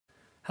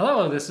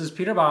Hello, this is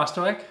Peter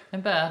Bostwick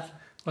And Beth.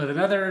 with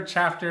another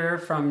chapter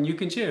from You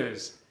Can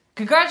Choose.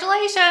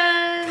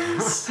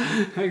 Congratulations!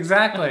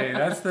 Exactly.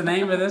 That's the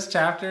name of this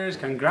chapter is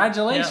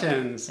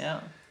Congratulations. Yeah.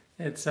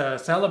 It's a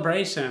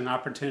celebration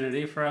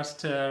opportunity for us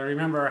to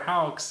remember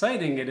how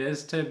exciting it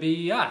is to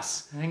be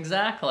us.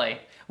 Exactly.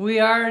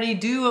 We already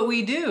do what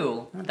we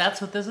do.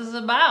 That's what this is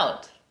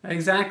about.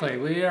 Exactly.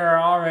 We are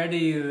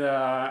already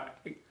the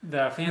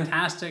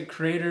fantastic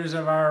creators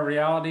of our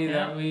reality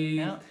that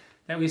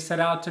we set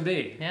out to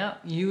be. Yeah,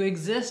 you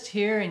exist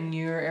here and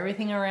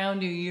everything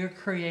around you, you're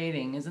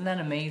creating. Isn't that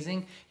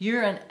amazing?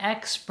 You're an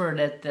expert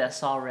at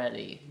this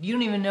already. You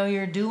don't even know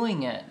you're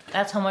doing it.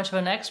 That's how much of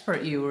an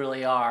expert you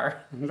really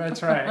are.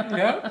 That's right.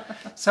 Yep.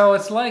 So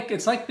it's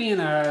like being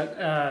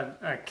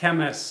a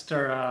chemist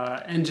or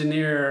an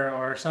engineer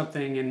or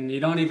something, and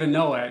you don't even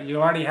know it.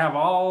 You already have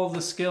all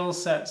the skill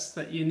sets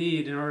that you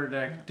need in order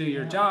to do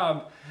your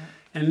job.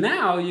 And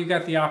now you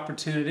got the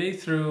opportunity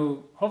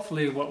through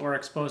hopefully what we're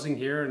exposing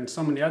here and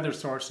so many other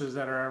sources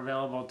that are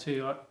available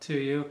to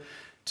you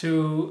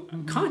to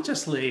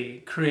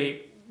consciously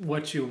create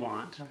what you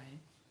want. Right.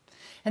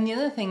 And the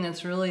other thing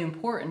that's really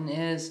important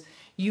is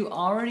you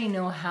already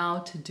know how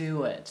to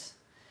do it.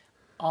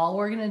 All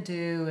we're going to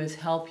do is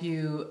help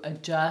you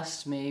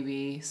adjust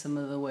maybe some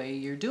of the way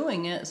you're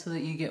doing it so that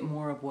you get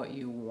more of what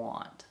you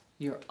want.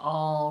 You're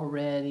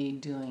already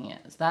doing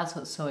it. That's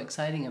what's so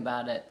exciting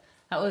about it.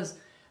 That was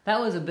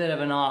a bit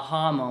of an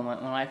aha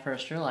moment when I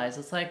first realized.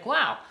 It's like,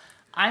 wow,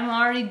 I'm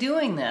already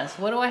doing this.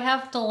 What do I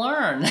have to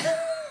learn?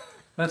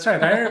 That's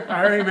right.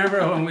 I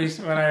remember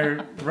when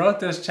I wrote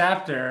this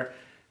chapter,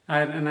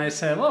 and I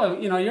said, well,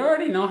 you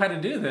already know how to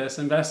do this.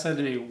 And Beth said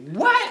to me,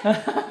 what?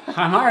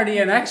 I'm already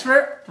an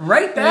expert?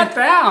 Write that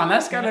down.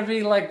 That's got to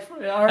be like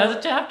as a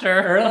chapter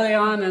early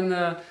on in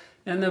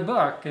the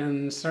book.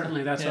 And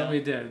certainly that's what we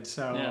did.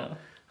 So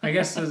I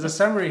guess as a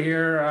summary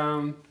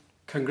here,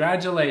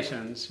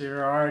 congratulations,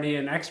 you're already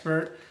an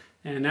expert,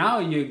 and now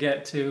you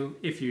get to,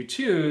 if you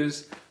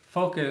choose,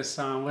 focus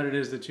on what it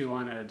is that you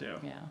want to do.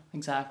 Yeah,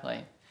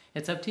 exactly.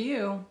 It's up to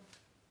you.